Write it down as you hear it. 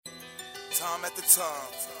Time after time,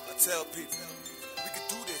 I tell people, we can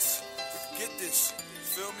do this, we can get this, you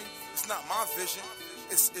feel me? It's not my vision,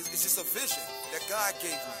 it's just a vision that God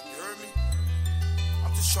gave me, you heard me?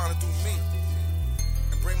 I'm just trying to do me,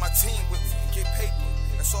 and bring my team with me, and get paper,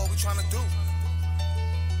 that's all we trying to do.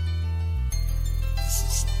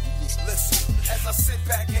 Listen, as I sit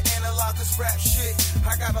back and analyze this rap shit,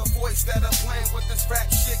 I got a voice that I'm playing with this rap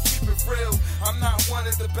shit, keep it real. I'm not one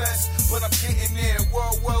of the best, but I'm getting there.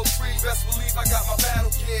 World free, best believe I got my battle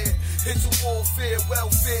gear. Into warfare,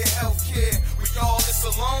 welfare, healthcare. We all this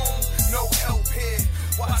alone, no help here.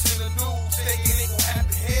 Watching the news, thinking it gon'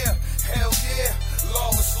 happen here. Hell yeah, law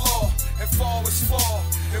is law, and fall is fall,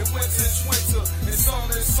 and winter is winter, and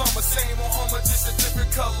summer is summer. Same on Hummer, just a different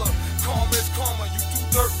color. Karma is karma, you do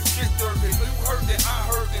dirt, you get dirt. You heard it, I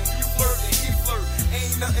heard it, you flirt and he flirt.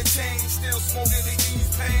 Ain't nothing changed, still smoking to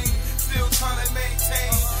ease pain. Still trying to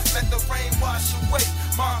maintain, let the rain wash away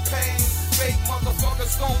my pain. Fake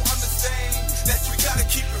motherfuckers don't understand that we gotta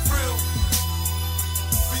keep it real.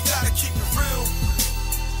 We gotta keep it real.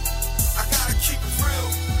 I gotta keep it real.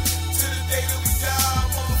 To the day that we die,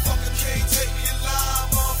 motherfucker can't take me alive.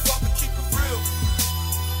 Motherfucker, keep it real.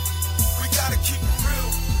 We gotta keep it real.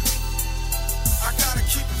 I gotta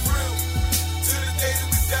keep it real. To the day that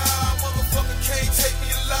we die, motherfucker can't take me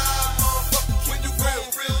alive. Motherfucker, when you real,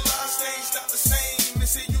 realize things not the same.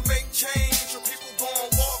 It's here you make change, or people gon'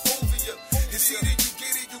 walk over you. It's either you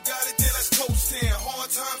get it, you got it, then let's coast in. Hard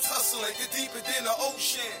times hustling, get deeper than the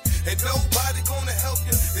ocean. And nobody gonna help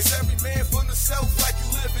you. It's every man for himself, like you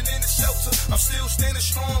living in a shelter. I'm still standing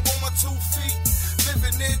strong on my 2 feet.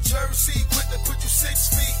 Living in Jersey, quick to put you 6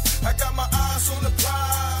 feet. I got my eyes on the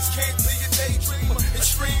prize, can't be a daydreamer.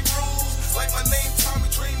 Extreme rules, like my name Tommy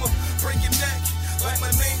Dreamer. Break your neck, like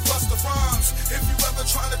my name Busta Rhymes. If you ever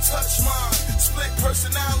try to touch mine, split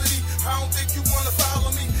personality, I don't think you wanna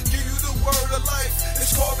follow me. Give you the word of life,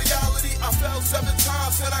 it's called reality. I fell 7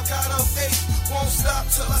 times and I got up 8. Won't stop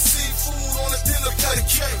till I see food on the dinner